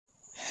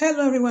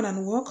Hello everyone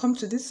and welcome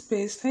to this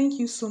space. Thank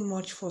you so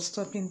much for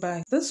stopping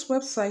by. This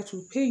website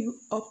will pay you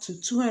up to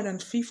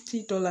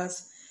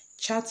 $250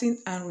 chatting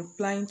and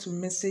replying to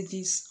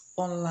messages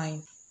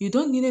online. You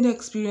don't need any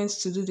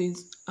experience to do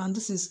this, and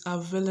this is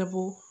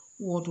available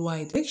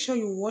worldwide. Make sure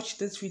you watch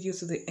this video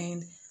to the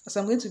end, as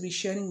I'm going to be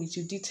sharing with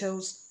you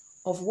details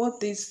of what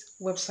this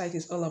website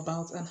is all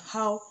about and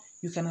how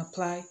you can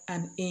apply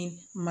and earn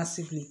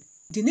massively.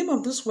 The name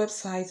of this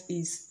website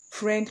is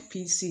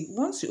FriendPC.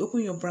 Once you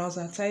open your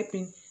browser, type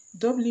in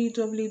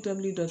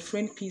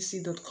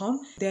www.friendpc.com,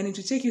 then it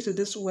will take you to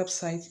this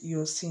website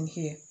you're seeing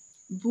here.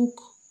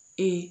 Book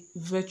a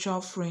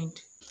virtual friend.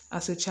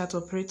 As a chat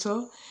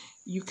operator,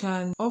 you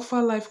can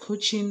offer life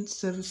coaching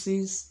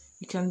services,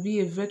 you can be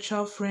a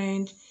virtual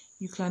friend,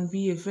 you can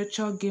be a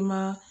virtual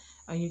gamer,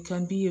 and you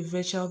can be a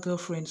virtual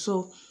girlfriend.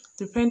 So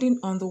depending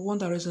on the one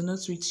that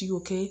resonates with you,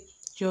 okay,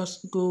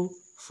 just go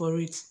for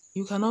it.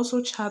 You can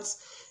also chat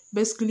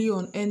basically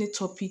on any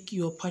topic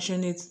you're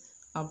passionate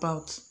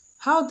about.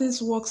 How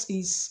this works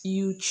is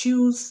you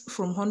choose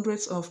from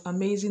hundreds of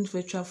amazing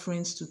virtual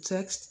friends to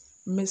text,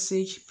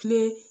 message,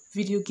 play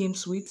video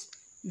games with,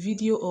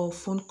 video or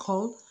phone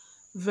call.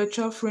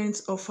 Virtual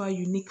friends offer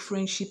unique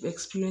friendship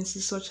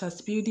experiences such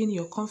as building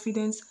your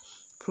confidence,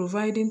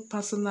 providing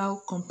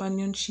personal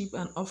companionship,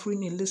 and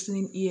offering a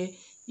listening ear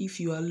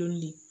if you are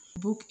lonely.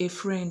 Book a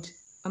friend.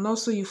 And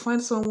also you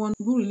find someone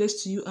who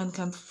relates to you and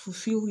can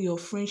fulfill your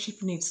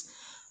friendship needs,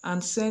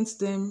 and send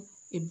them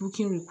a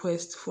booking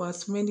request for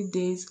as many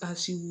days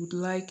as you would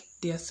like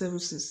their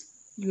services.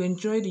 You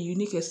enjoy the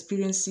unique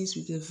experiences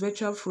with a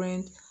virtual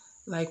friend,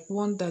 like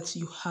one that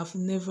you have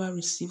never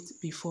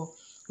received before.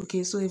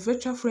 Okay, so a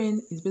virtual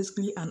friend is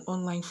basically an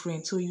online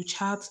friend. So you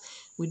chat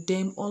with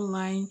them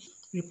online,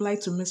 reply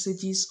to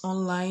messages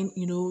online,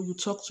 you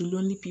talk to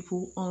lonely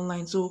people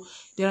online. So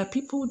there are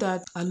people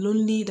that are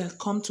lonely that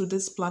come to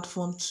this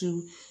platform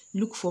to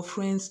look for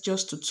friends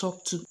just to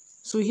talk to.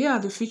 So here are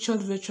the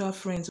featured virtual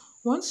friends.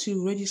 Once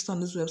you register on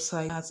this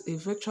website as a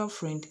virtual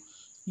friend,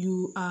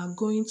 you are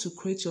going to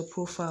create your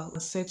profile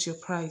and set your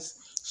price.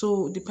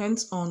 So it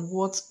depends on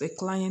what the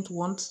client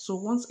wants. So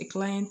once a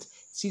client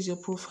sees your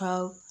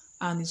profile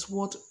and it's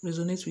what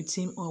resonates with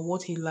him or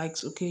what he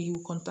likes, okay, he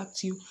will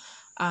contact you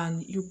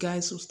and you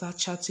guys will start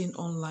chatting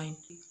online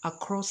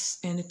across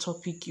any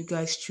topic you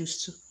guys choose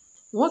to.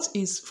 What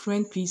is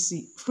Friend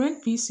PC?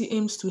 Friend PC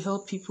aims to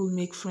help people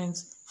make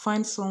friends,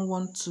 find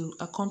someone to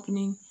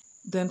accompany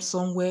them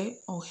somewhere,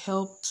 or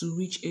help to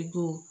reach a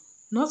goal.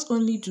 Not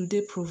only do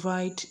they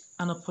provide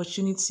an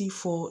opportunity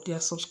for their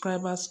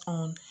subscribers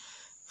on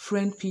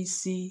Friend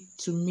PC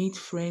to meet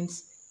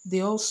friends,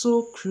 they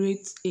also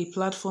create a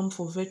platform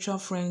for virtual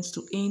friends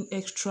to earn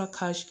extra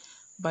cash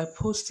by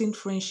posting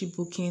friendship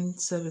booking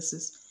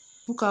services.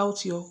 Book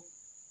out your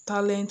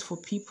talent for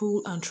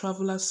people and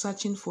travelers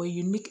searching for a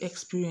unique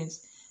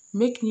experience.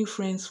 Make new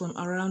friends from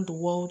around the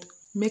world.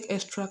 Make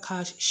extra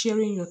cash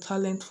sharing your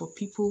talent for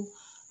people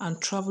and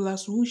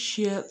travelers who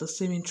share the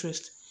same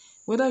interest.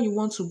 Whether you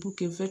want to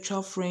book a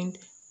virtual friend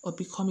or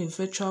become a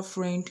virtual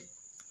friend,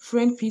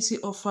 Friend PC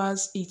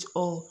offers it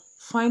all.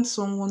 Find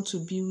someone to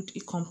build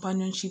a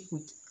companionship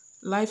with,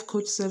 life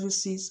coach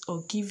services,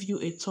 or give you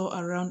a tour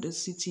around the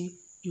city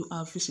you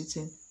are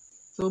visiting.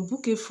 So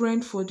book a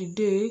friend for the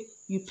day,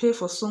 you pay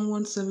for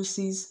someone's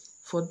services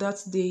for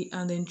that day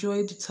and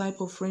enjoy the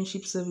type of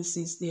friendship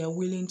services they are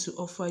willing to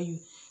offer you.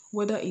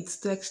 Whether it's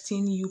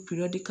texting you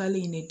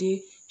periodically in a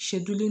day,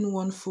 scheduling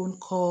one phone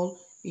call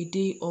a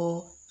day,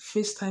 or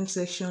FaceTime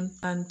session,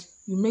 and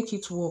you make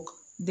it work,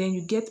 then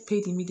you get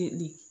paid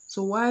immediately.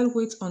 So why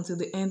wait until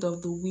the end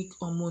of the week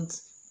or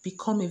month?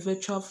 Become a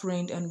virtual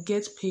friend and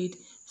get paid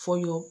for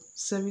your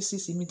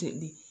services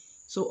immediately.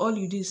 So all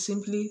you do is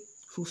simply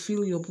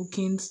fulfill your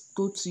bookings,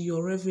 go to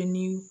your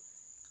revenue,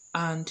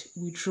 and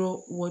withdraw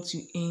what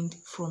you earned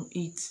from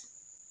it.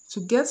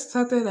 To get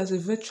started as a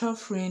virtual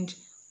friend,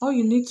 all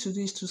you need to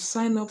do is to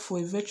sign up for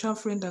a virtual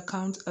friend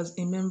account as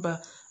a member,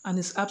 and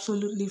it's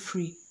absolutely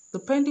free.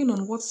 Depending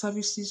on what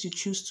services you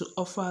choose to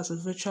offer as a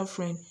virtual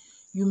friend,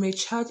 you may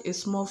charge a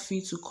small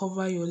fee to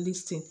cover your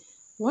listing.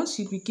 Once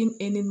you begin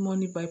earning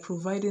money by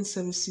providing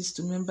services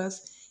to members,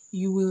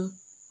 you will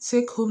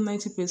take home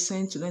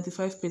 90% to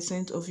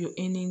 95% of your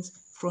earnings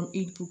from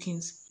each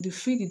bookings. The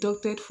fee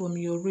deducted from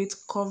your rate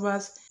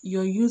covers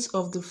your use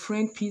of the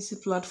Friend PC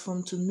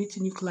platform to meet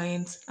new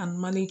clients and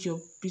manage your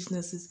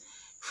businesses.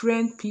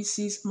 Friend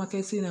PC's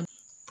marketing and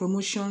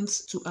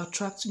promotions to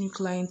attract new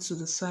clients to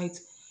the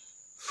site.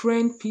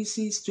 Friend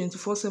PC's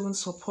 24/7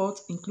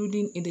 support,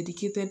 including a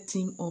dedicated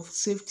team of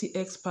safety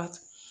experts.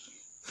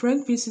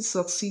 Friend PCs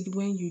succeed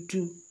when you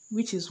do,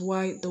 which is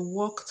why they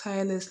work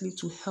tirelessly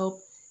to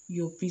help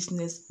your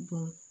business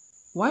boom.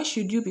 Why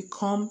should you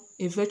become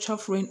a virtual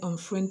friend on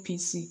Friend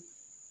PC?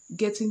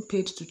 Getting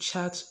paid to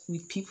chat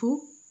with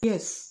people?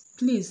 Yes,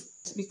 please.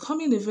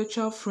 Becoming a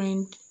virtual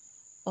friend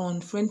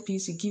on Friend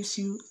PC gives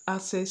you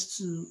access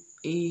to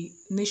a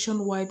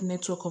nationwide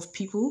network of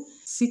people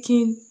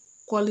seeking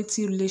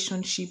quality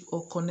relationship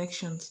or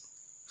connections,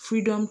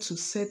 freedom to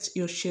set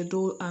your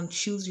schedule and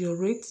choose your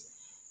rate,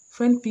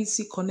 Friend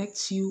PC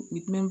connects you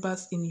with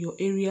members in your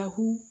area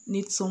who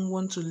need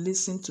someone to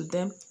listen to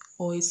them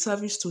or a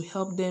service to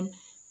help them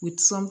with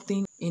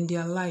something in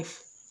their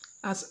life.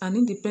 As an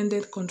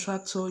independent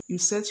contractor, you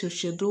set your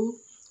schedule,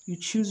 you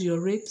choose your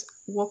rate,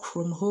 work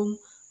from home,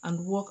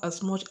 and work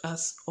as much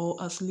as or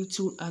as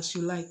little as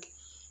you like.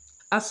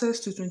 Access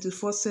to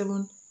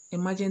 24/7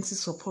 emergency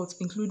support,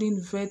 including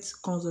vet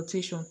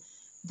consultation.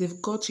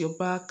 They've got your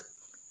back.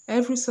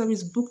 Every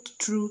service booked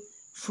through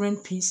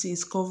Friend PC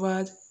is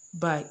covered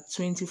by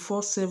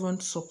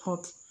 24/7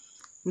 support.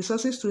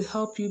 Resources to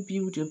help you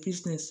build your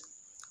business.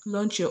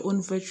 Launch your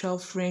own virtual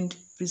friend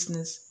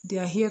business. They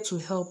are here to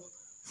help.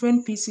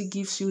 Friend PC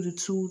gives you the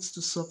tools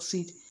to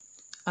succeed.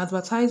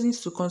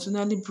 Advertises to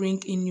continually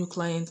bring in new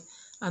clients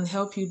and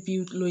help you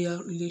build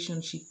loyal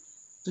relationships.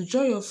 The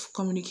joy of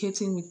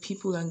communicating with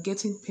people and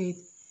getting paid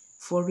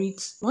for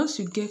it. Once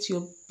you get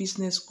your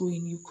business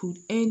going, you could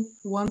earn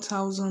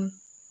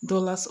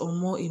 $1,000 or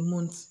more a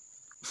month.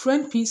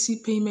 Friend PC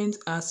payments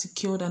are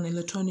secured and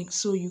electronic,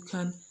 so you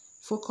can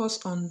focus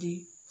on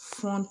the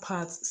fun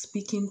part,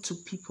 speaking to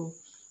people.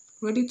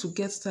 Ready to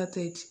get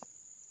started?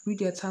 Read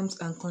their terms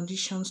and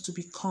conditions to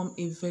become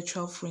a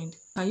virtual friend.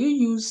 Can you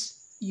use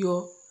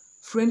your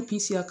Friend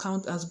PC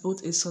account as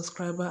both a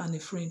subscriber and a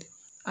friend?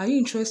 Are you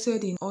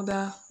interested in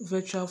other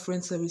virtual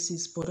friend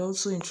services but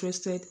also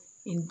interested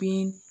in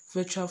being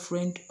virtual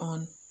friend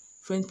on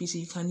Friend PC?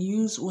 You can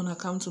use one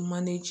account to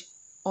manage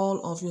all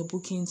of your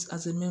bookings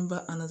as a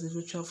member and as a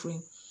virtual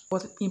friend.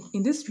 But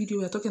in this video,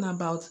 we're talking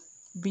about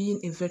being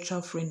a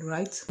virtual friend,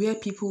 right? Where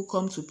people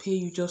come to pay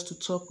you just to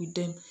talk with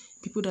them.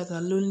 People that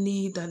are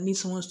lonely, that need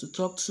someone to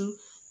talk to,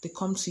 they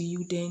come to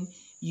you, then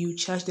you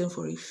charge them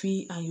for a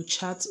fee and you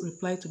chat,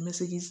 reply to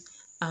messages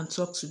and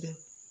talk to them.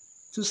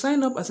 To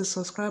sign up as a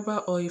subscriber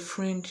or a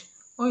friend,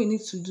 all you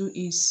need to do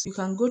is you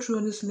can go through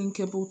on this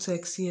linkable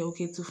text here,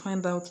 okay, to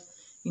find out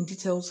in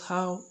details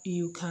how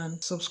you can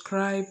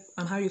subscribe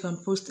and how you can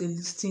post a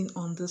listing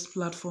on this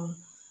platform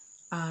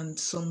and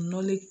some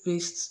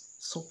knowledge-based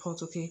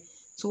support, okay.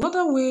 So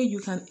another way you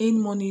can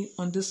earn money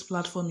on this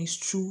platform is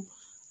through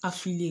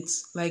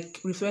affiliates, like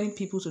referring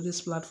people to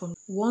this platform.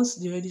 Once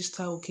they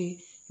register,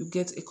 okay, you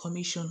get a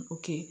commission,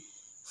 okay,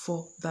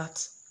 for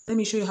that. Let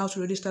me show you how to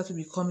register to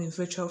become a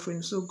virtual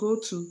friend. So go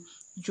to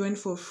join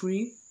for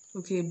free,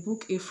 okay,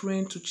 book a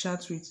friend to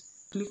chat with,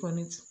 click on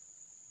it.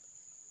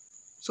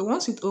 So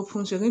once it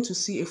opens, you're going to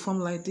see a form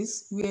like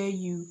this where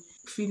you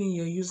fill in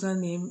your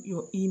username,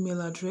 your email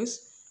address,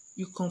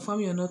 you confirm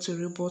you're not a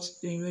robot,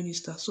 then you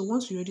register. So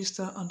once you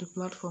register on the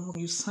platform,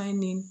 you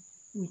sign in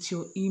with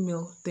your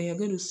email, then you're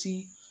going to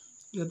see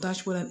your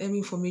dashboard and every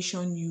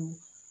information you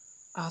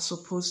are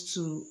supposed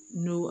to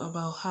know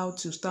about how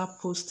to start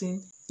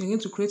posting. You're going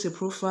to create a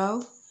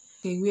profile,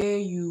 okay, where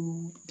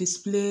you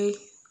display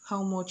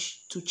how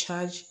much to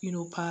charge,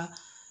 per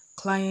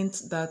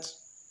client that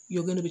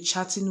you're going to be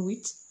chatting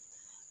with,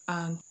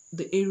 and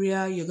the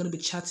area you're going to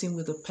be chatting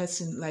with the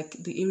person,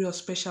 like the area of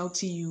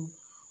specialty you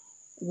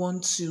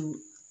want to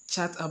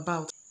chat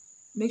about.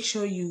 Make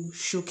sure you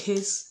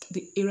showcase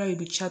the area you'll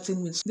be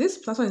chatting with. This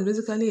platform is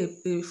basically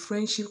a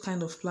friendship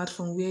kind of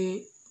platform where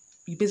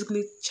you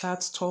basically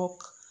chat,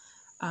 talk,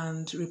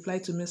 and reply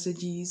to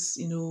messages,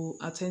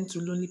 attend to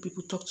lonely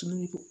people, talk to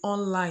lonely people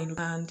online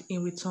and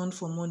in return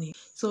for money.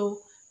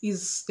 So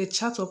it's a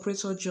chat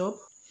operator job.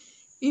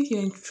 If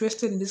you're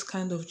interested in this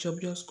kind of job,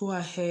 just go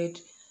ahead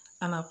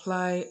and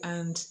apply,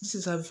 and this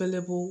is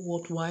available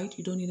worldwide.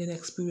 You don't need any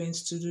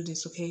experience to do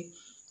this, okay?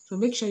 So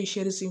make sure you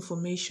share this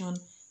information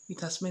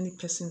with as many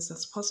persons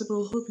as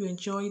possible. Hope you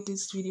enjoyed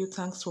this video.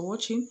 Thanks for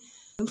watching.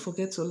 Don't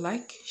forget to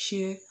like,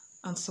 share,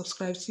 and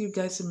subscribe. See you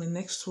guys in my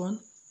next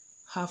one.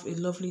 Have a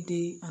lovely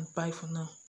day and bye for now.